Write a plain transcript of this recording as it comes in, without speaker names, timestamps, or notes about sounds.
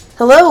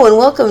Hello and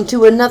welcome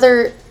to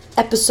another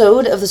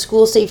episode of the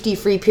School Safety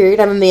Free Period.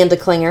 I'm Amanda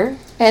Klinger.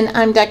 And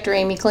I'm Dr.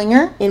 Amy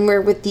Klinger. And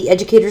we're with the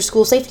Educators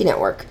School Safety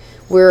Network.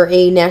 We're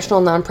a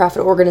national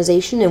nonprofit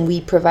organization and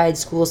we provide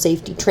school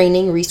safety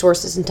training,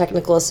 resources, and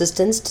technical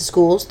assistance to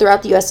schools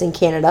throughout the U.S. and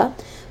Canada.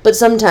 But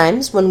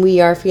sometimes when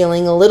we are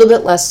feeling a little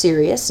bit less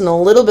serious and a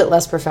little bit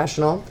less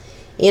professional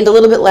and a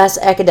little bit less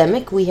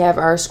academic, we have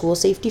our School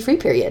Safety Free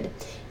Period.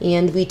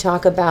 And we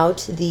talk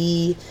about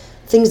the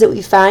things that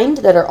we find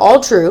that are all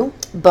true,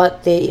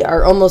 but they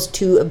are almost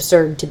too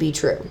absurd to be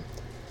true.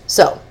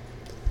 So,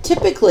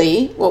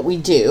 typically what we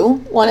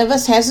do, one of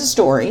us has a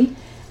story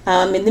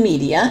in the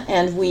media,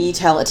 and we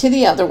tell it to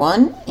the other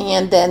one,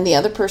 and then the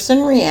other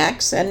person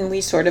reacts, and we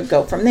sort of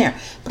go from there.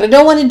 But I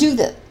don't want to do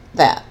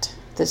that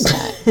this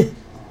time.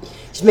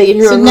 Just making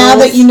your so own now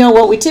rules. that you know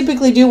what we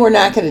typically do, we're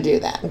not going to do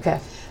that. Okay.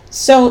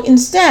 So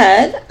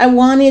instead, I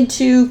wanted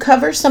to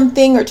cover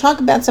something or talk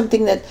about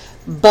something that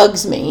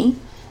bugs me,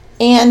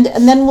 and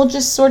then we'll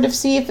just sort of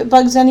see if it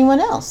bugs anyone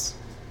else.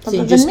 So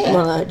you just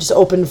want to just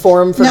open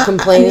forum for No,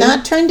 complaining? I'm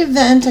not trying to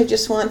vent. I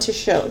just want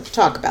to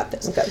talk about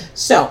this. Okay.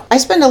 So I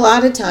spend a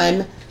lot of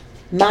time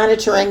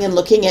monitoring and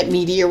looking at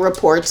media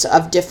reports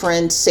of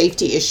different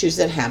safety issues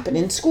that happen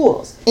in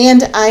schools.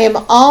 And I am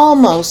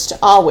almost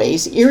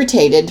always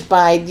irritated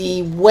by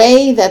the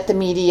way that the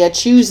media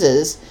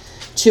chooses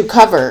to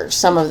cover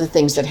some of the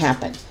things that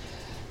happen.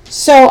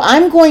 So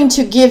I'm going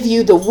to give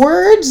you the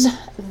words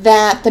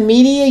that the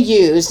media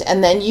used,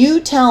 and then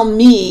you tell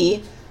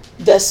me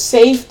the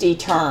safety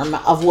term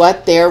of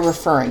what they're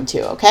referring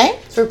to, okay?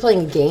 So we're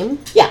playing a game?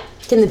 Yeah.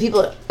 Can the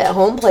people at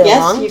home play Yes,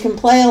 along? you can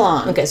play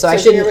along. Okay, so I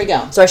shouldn't. Here we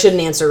go. So I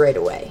shouldn't answer right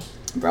away.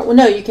 Well,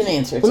 no, you can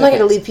answer. It's I'm not okay.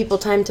 going to leave people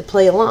time to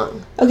play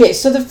along. Okay,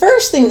 so the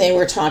first thing they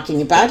were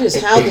talking about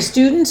is how the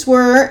students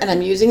were, and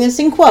I'm using this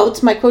in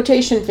quotes, my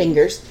quotation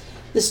fingers,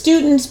 the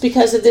students,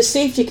 because of this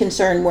safety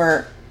concern,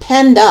 were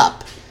penned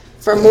up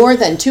for more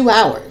than 2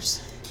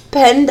 hours.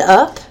 Penned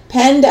up?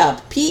 Penned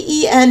up.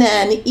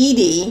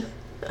 P-E-N-N-E-D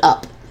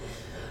up.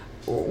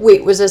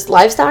 Wait, was this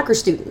livestock or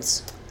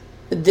students?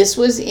 This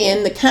was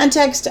in the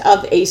context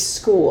of a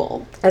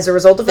school As a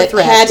result of a that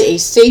threat? had a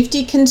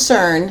safety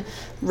concern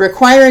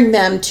requiring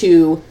them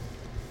to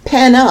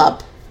pen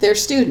up their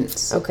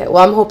students. Okay,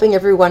 well, I'm hoping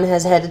everyone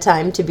has had a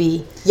time to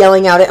be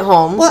yelling out at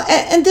home. Well,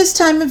 and this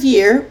time of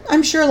year,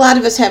 I'm sure a lot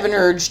of us have an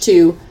urge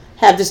to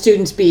have the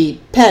students be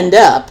penned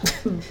up,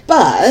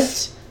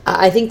 but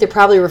I think they're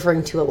probably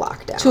referring to a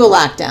lockdown. to a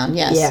lockdown,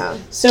 yes. Yeah.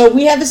 So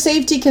we have a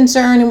safety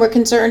concern, and we're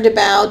concerned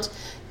about,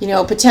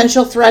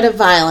 potential threat of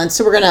violence,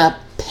 so we're going to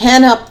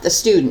pen up the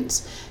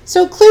students.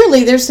 So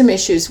clearly there's some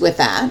issues with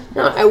that.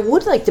 Now, I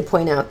would like to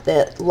point out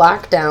that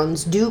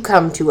lockdowns do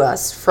come to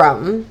us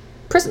from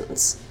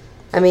prisons.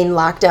 I mean,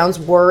 lockdowns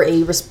were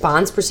a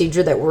response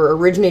procedure that were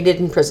originated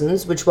in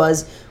prisons, which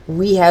was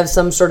we have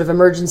some sort of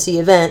emergency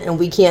event and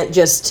we can't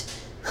just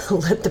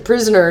let the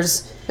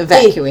prisoners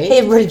Evacuate. Hey,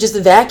 everybody just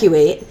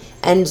evacuate.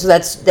 And so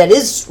that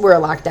is where a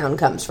lockdown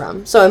comes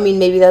from. So, I mean,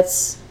 maybe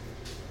this,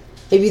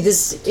 So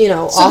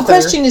author. the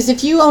question is,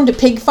 if you owned a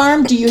pig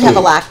farm, do you have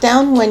a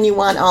lockdown when you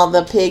want all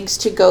the pigs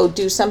to go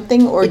do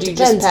something, or do you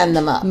just pen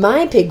them up?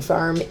 My pig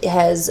farm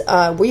has,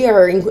 we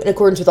are in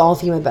accordance with all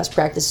FEMA best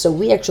practice, so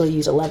we actually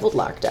use a leveled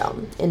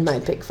lockdown in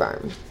my pig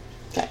farm.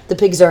 Okay. The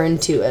pigs are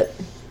into it.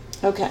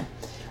 Okay.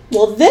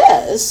 Well,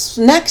 this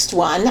next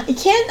one, I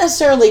can't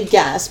necessarily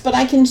guess, but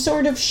I can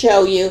sort of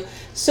show you.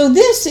 So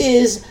this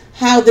is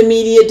how the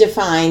media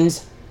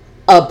defines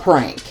a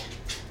prank.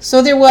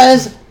 So there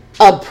was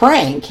a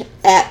prank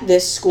at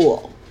this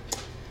school.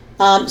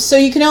 So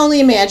you can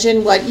only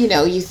imagine what,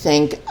 you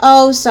think,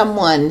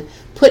 someone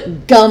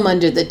put gum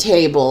under the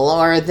table,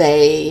 or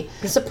they...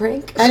 It's a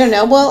prank? I don't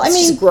know. Well, I It's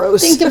mean, just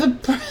gross. think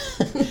of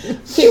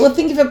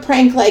think of a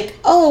prank like,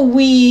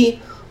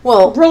 we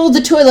rolled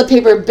the toilet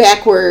paper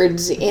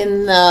backwards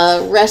in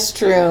the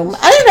restroom.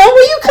 I don't know.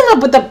 Will you come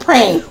up with a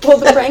prank? Well,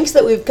 the pranks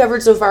that we've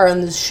covered so far on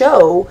this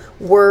show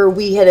were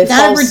we had a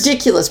Not false... a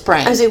ridiculous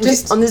prank. I say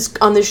Just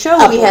on this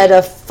show we had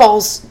a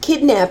false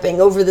kidnapping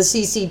over the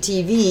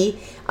CCTV,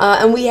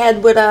 and we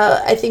had what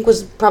I think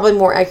was probably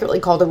more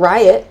accurately called a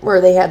riot, where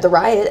they had the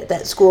riot at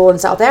that school in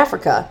South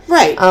Africa.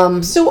 right.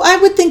 So I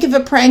would think of a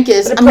prank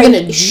as But a I'm prank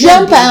going to should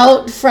jump be-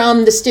 out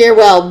from the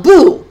stairwell.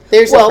 Boo!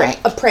 There's Well,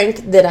 a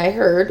prank. that I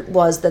heard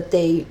was that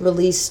they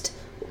released,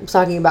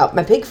 talking about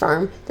my pig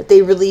farm, that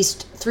they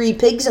released 3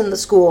 pigs in the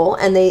school,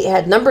 and they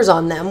had numbers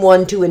on them,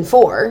 1, 2, and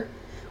 4,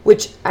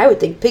 which I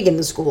would think pig in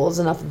the school is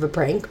enough of a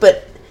prank,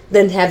 but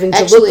then having to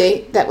look...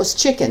 Actually, that was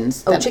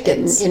chickens.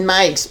 Chickens. In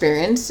my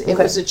experience, it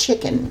was a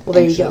chicken. Well,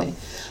 there you go.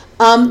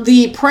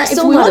 The prank. If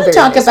Still we not a want to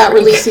very talk nice about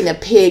prank. releasing a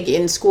pig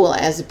in school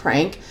as a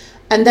prank,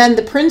 and then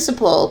the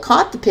principal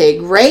caught the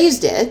pig,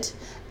 raised it,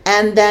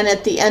 and then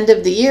at the end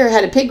of the year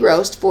had a pig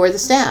roast for the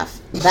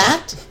staff.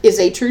 That is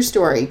a true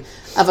story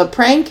of a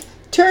prank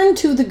turned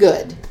to the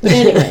good. But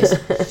anyways,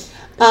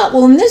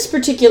 in this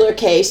particular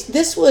case,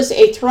 this was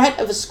a threat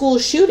of a school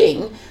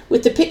shooting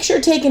with the picture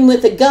taken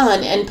with a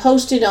gun and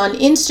posted on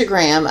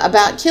Instagram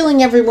about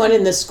killing everyone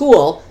in the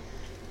school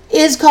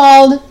is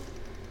called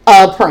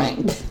a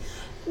prank.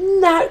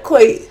 not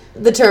quite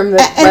the term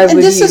that I would and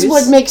this use. is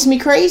what makes me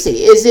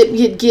crazy, is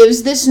it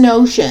gives this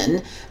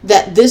notion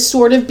that this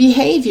sort of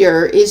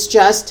behavior is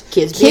just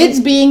kids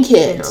being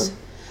kids. You know.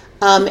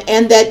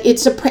 And that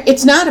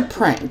it's not a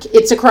prank.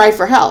 It's a cry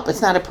for help.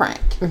 It's not a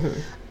prank.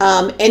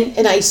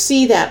 And I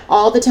see that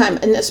all the time,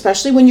 and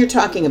especially when you're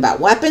talking about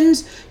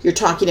weapons, you're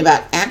talking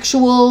about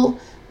actual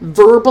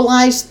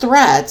verbalized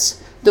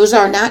threats. Those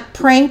are not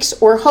pranks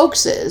or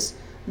hoaxes.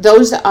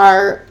 Those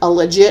are a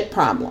legit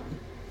problem.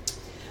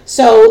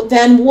 So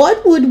then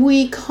what would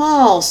we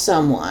call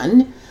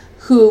someone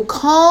who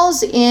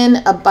calls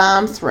in a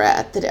bomb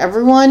threat that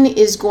everyone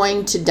is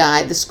going to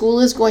die, the school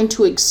is going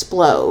to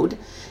explode,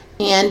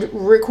 and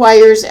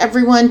requires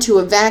everyone to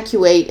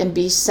evacuate and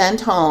be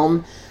sent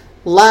home?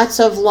 Lots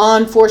of law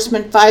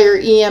enforcement, fire,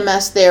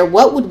 EMS there.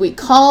 What would we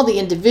call the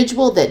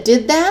individual that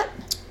did that?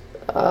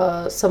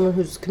 Someone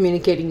who's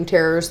communicating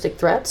terroristic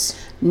threats.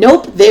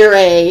 Nope, they're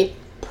a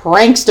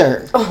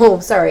prankster. Oh,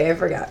 sorry, I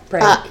forgot.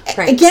 Pranks.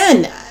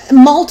 Again,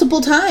 multiple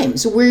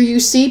times where you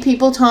see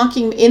people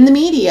talking in the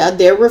media,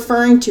 they're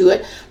referring to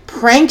it.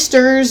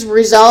 Pranksters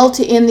result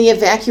in the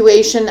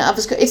evacuation of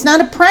a school. It's not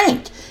a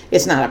prank.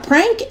 It's not a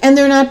prank, and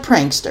they're not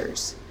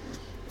pranksters.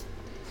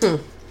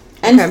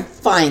 And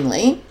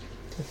finally,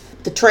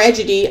 the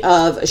tragedy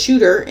of a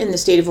shooter in the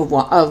state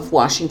of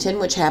Washington,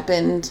 which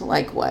happened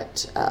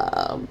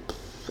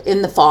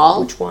in the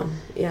fall. Which one?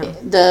 Yeah.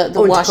 The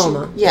Washington,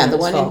 Tacoma. yeah, the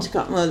one in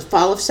Tacoma, the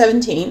fall of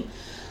 17.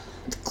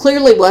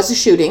 Clearly was a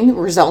shooting,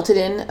 resulted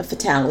in a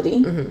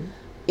fatality.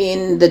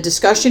 In the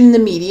discussion in the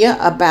media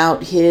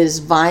about his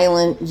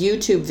violent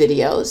YouTube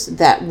videos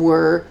that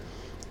were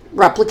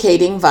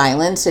replicating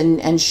violence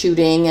and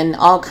shooting and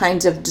all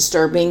kinds of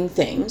disturbing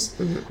things,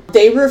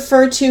 they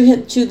refer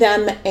to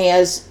them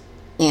as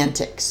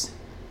antics.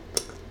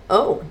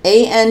 Oh.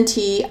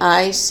 ANTICS.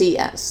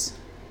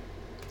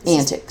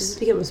 Antics. Does it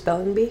begin with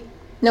spelling bee?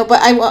 No, but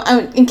I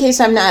in case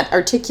I'm not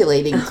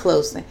articulating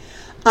closely.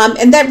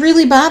 And that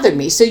really bothered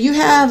me. So you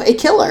have a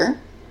killer,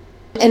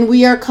 and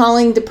we are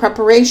calling the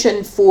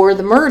preparation for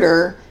the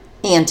murder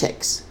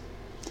antics.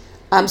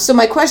 So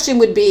my question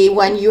would be,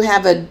 when you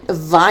have a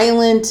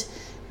violent,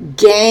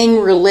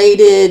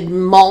 gang-related,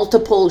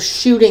 multiple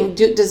shooting,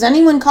 does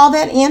anyone call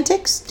that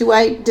antics? Did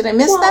I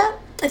miss that?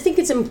 I think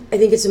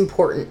it's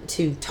important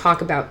to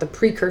talk about the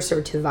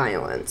precursor to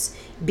violence,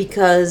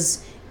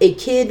 because a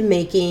kid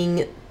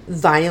making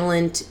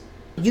violent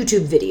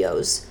YouTube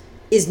videos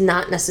is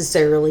not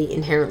necessarily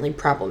inherently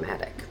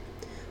problematic.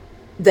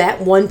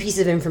 That one piece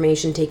of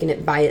information taken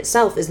it by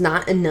itself is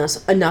not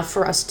enough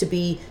for us to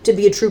be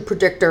a true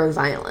predictor of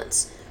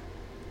violence.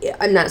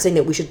 I'm not saying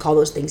that we should call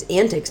those things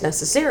antics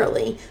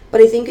necessarily,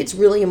 but I think it's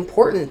really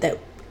important that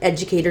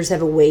educators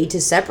have a way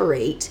to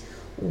separate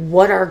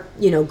what's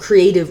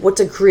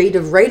a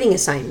creative writing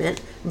assignment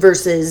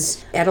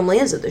versus Adam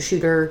Lanza, the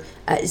shooter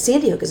at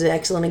Sandy Hook, is an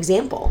excellent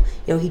example.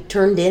 He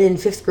turned in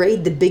 5th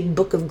grade the big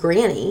book of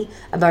Granny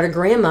about a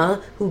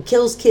grandma who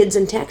kills kids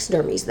and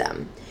taxidermies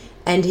them.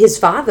 And his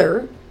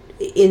father,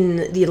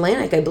 in the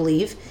Atlantic, I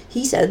believe,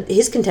 he said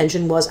his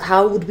contention was,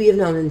 how would we have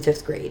known in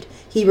 5th grade?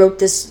 He wrote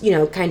this,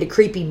 kind of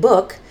creepy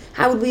book.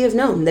 How would we have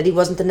known that he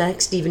wasn't the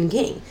next Stephen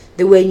King?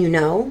 The way you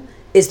know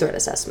is threat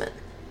assessment.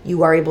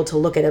 You are able to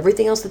look at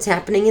everything else that's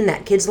happening in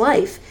that kid's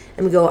life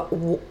and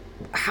go,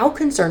 how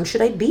concerned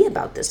should I be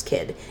about this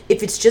kid?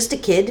 If it's just a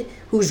kid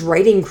who's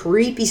writing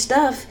creepy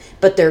stuff,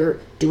 but they're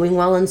doing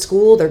well in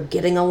school, they're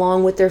getting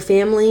along with their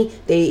family,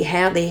 they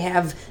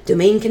have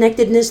domain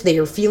connectedness, they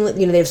are feeling,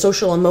 they have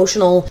social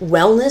emotional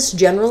wellness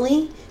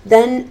generally,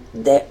 then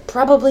they're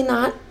probably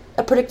not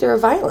a predictor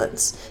of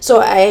violence.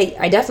 So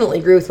I definitely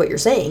agree with what you're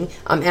saying.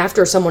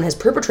 After someone has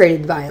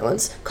perpetrated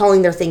violence,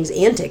 calling their things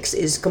antics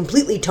is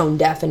completely tone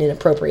deaf and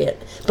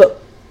inappropriate.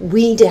 But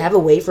we need to have a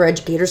way for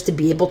educators to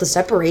be able to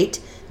separate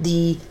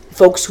the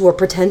folks who are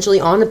potentially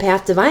on a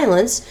path to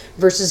violence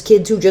versus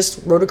kids who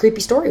just wrote a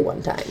creepy story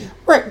one time.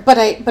 Right, but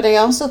I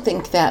also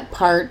think that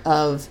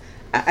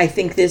I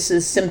think this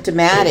is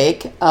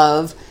symptomatic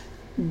of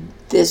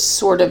this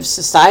sort of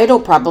societal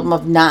problem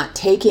of not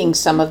taking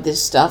some of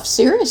this stuff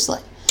seriously.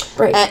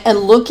 Right. And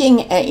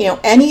looking at,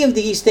 any of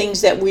these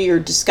things that we are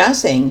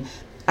discussing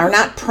are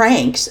not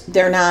pranks.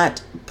 They're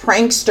not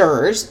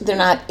pranksters. They're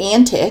not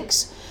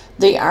antics.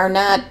 They are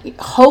not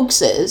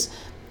hoaxes.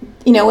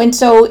 And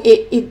so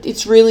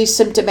it's really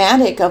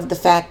symptomatic of the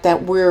fact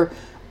that we're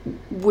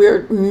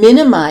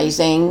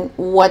minimizing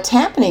what's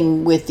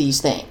happening with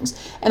these things.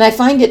 And I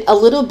find it a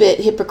little bit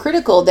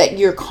hypocritical that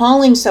you're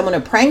calling someone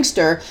a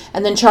prankster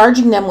and then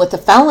charging them with a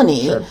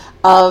felony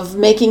of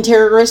making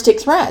terroristic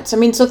threats. I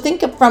mean, so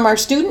think from our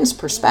students'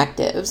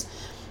 perspectives,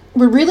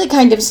 we're really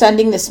kind of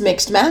sending this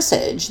mixed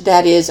message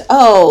that is,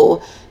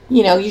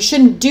 you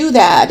shouldn't do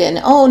that, and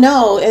oh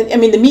no. I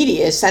mean, the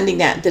media is sending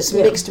this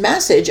mixed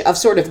message of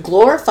sort of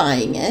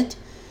glorifying it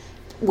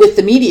with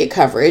the media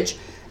coverage,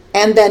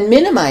 and then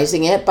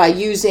minimizing it by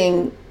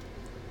using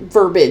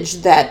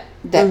verbiage that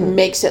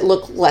makes it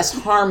look less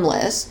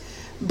harmless.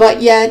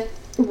 But yet,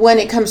 when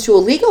it comes to a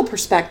legal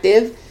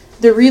perspective,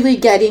 they're really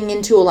getting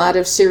into a lot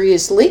of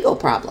serious legal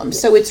problems.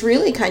 So it's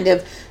really kind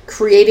of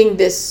creating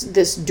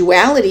this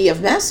duality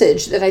of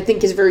message that I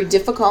think is very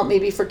difficult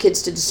maybe for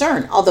kids to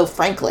discern. Although,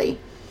 frankly,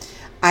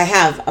 I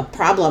have a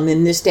problem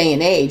in this day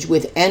and age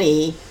with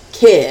any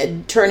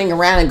kid turning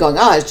around and going,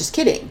 oh, I was just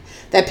kidding.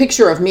 That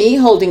picture of me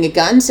holding a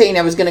gun saying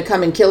I was going to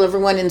come and kill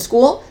everyone in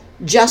school,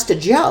 just a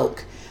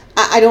joke.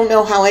 I don't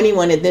know how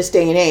anyone in this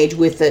day and age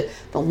with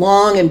the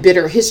long and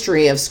bitter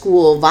history of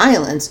school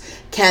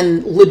violence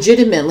can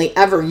legitimately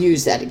ever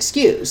use that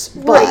excuse.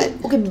 Right.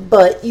 Okay,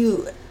 but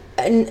you,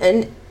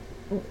 and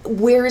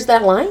where is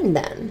that line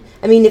then?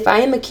 I mean, if I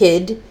am a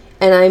kid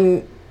and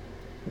I'm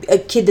a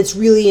kid that's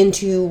really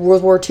into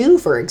World War II,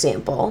 for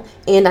example,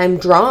 and I'm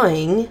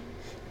drawing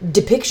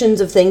depictions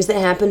of things that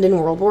happened in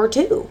World War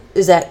II,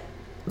 is that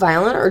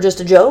violent or just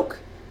a joke?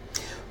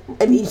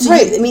 I mean, so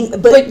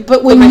right.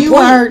 But when you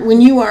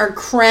are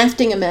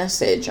crafting a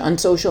message on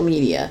social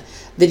media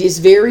that is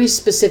very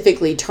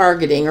specifically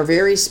targeting or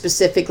very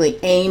specifically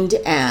aimed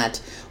at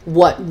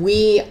what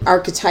we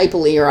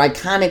archetypally or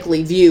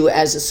iconically view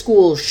as a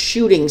school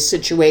shooting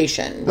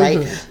situation, right?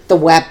 Mm-hmm. The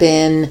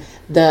weapon,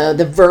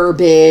 the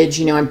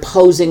verbiage, I'm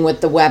posing with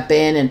the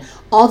weapon and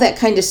all that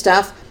kind of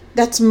stuff.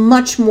 That's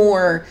much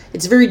more,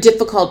 it's very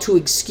difficult to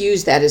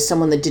excuse that as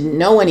someone that didn't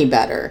know any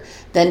better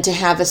than to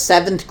have a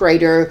 7th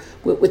grader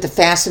with a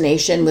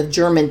fascination with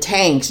German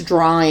tanks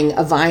drawing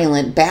a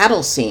violent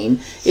battle scene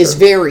is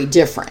very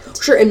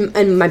different. Sure,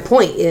 and my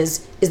point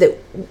is that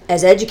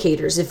as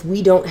educators, if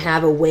we don't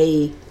have a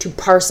way to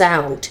parse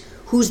out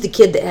who's the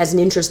kid that has an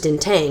interest in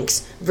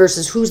tanks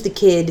versus who's the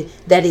kid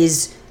that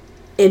is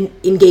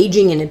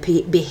engaging in a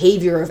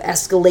behavior of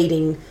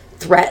escalating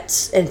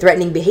threats and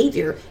threatening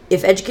behavior,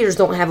 if educators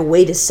don't have a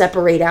way to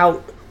separate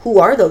out who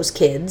are those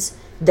kids,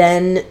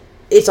 then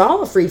it's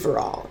all a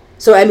free-for-all.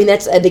 So, I mean, I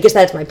guess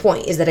that's my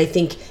point, is that I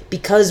think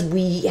because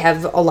we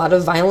have a lot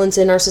of violence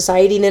in our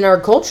society and in our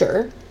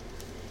culture,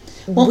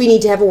 we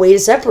need to have a way to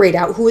separate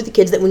out who are the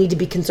kids that we need to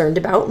be concerned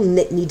about and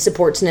that need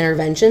supports and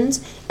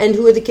interventions, and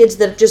who are the kids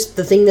that just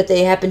the thing that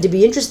they happen to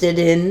be interested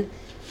in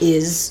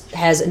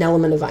has an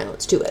element of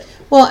violence to it.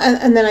 Well,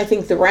 and then I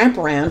think the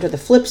wraparound or the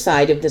flip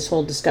side of this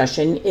whole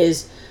discussion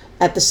is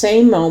at the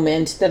same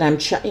moment that I'm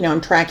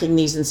tracking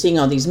these and seeing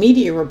all these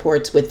media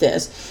reports with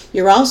this,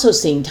 you're also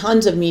seeing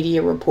tons of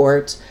media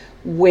reports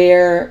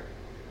where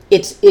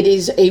it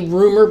is a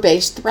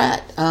rumor-based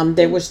threat.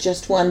 There was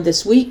just one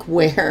this week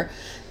where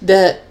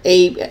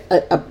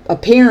a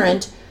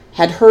parent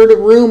had heard a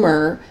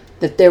rumor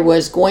that there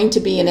was going to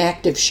be an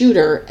active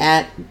shooter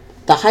at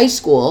the high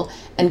school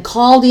and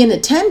called in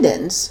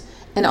attendance,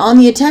 and on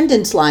the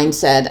attendance line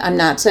said, I'm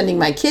not sending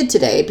my kid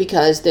today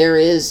because there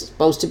is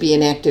supposed to be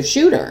an active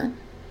shooter,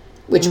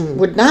 which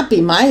would not be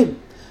my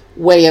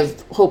way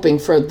of hoping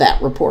for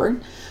that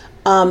report.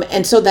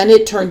 And so then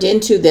it turned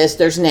into this,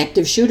 there's an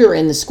active shooter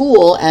in the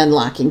school and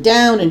locking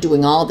down and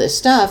doing all this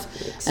stuff.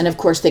 Yes. And of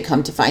course they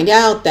come to find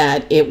out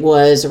that it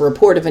was a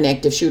report of an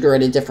active shooter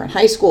at a different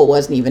high school. It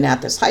wasn't even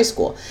at this high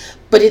school.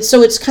 But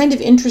it's kind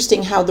of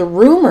interesting how the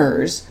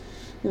rumors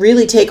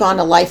really take on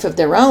a life of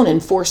their own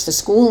and force the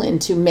school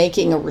into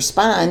making a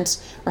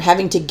response or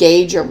having to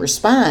gauge a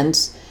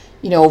response,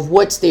 of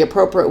what's the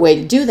appropriate way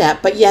to do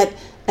that. But yet,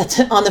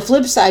 on the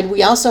flip side,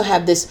 we also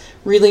have this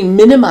really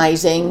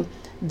minimizing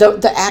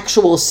the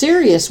actual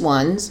serious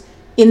ones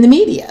in the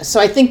media. So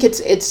I think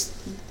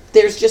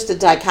there's just a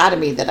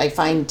dichotomy that I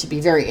find to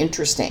be very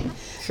interesting.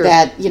 Sure.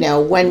 That,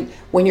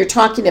 when you're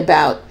talking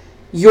about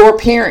your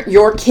parent,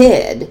 your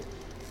kid,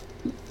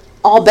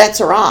 all bets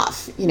are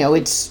off.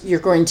 You're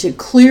going to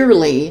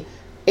clearly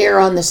err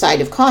on the side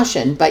of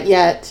caution, but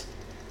yet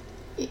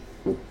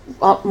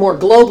more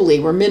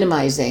globally, we're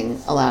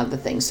minimizing a lot of the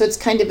things. So it's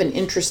kind of an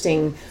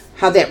interesting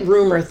how that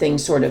rumor thing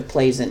sort of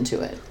plays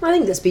into it. I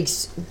think that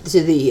speaks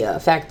to the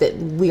fact that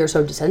we are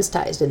so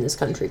desensitized in this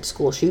country to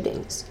school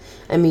shootings.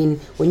 I mean,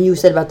 when you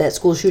said about that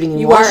school shooting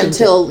in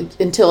Washington,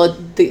 until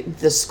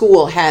the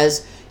school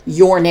has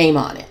your name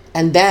on it,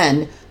 and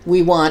then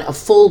we want a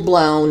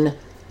full-blown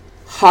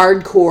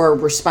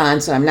hardcore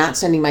response, and I'm not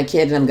sending my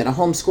kid and I'm going to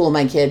homeschool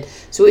my kid.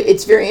 So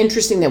it's very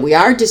interesting that we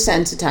are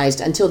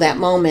desensitized until that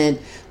moment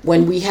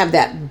when we have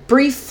that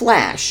brief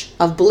flash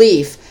of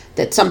belief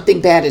that something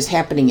bad is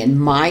happening in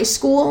my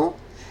school,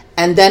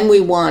 and then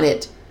we want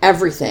it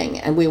everything,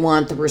 and we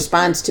want the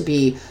response to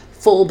be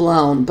full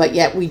blown, but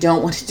yet we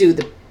don't want to do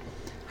the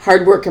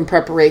hard work and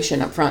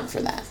preparation up front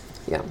for that.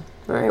 Yeah.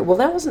 All right. Well,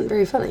 that wasn't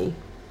very funny.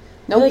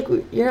 No,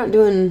 nope. You're not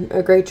doing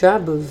a great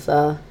job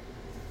of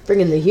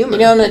bringing the humor. I'm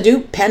going to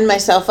do? Pen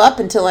myself up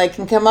until I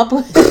can come up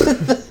with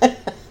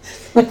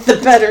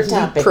the better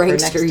topic.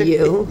 Prankster,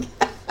 you.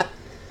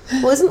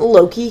 Well, isn't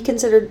Loki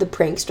considered the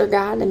prankster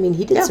god? I mean,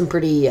 he did some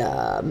pretty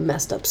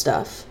messed up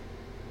stuff.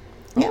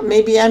 Yeah,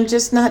 maybe I'm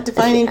just not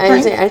defining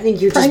prank. I think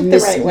you're just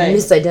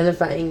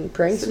misidentifying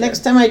prankster. So next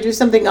time I do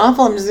something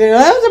awful, I'm just going to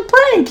go, that was a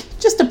prank.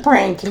 Just a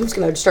prank. I'm just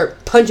going to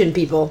start punching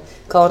people.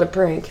 Call it a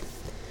prank.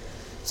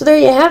 So there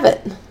you have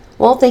it.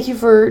 Well, thank you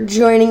for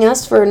joining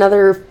us for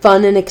another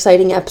fun and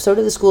exciting episode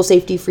of the School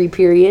Safety Free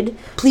Period.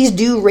 Please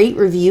do rate,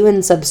 review,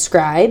 and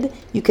subscribe.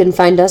 You can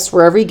find us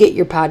wherever you get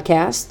your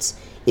podcasts.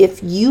 If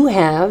you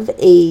have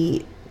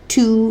a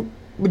too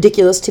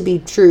ridiculous to be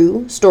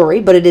true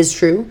story, but it is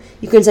true,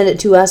 you can send it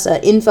to us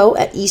at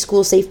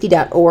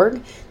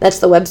info@eschoolsafety.org. That's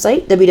the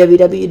website,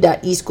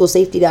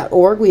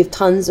 www.eschoolsafety.org. We have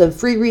tons of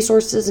free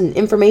resources and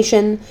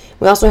information.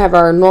 We also have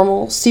our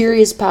normal,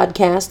 serious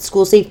podcast,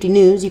 School Safety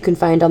News, you can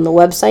find on the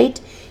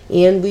website.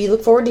 And we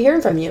look forward to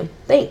hearing from you.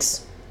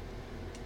 Thanks.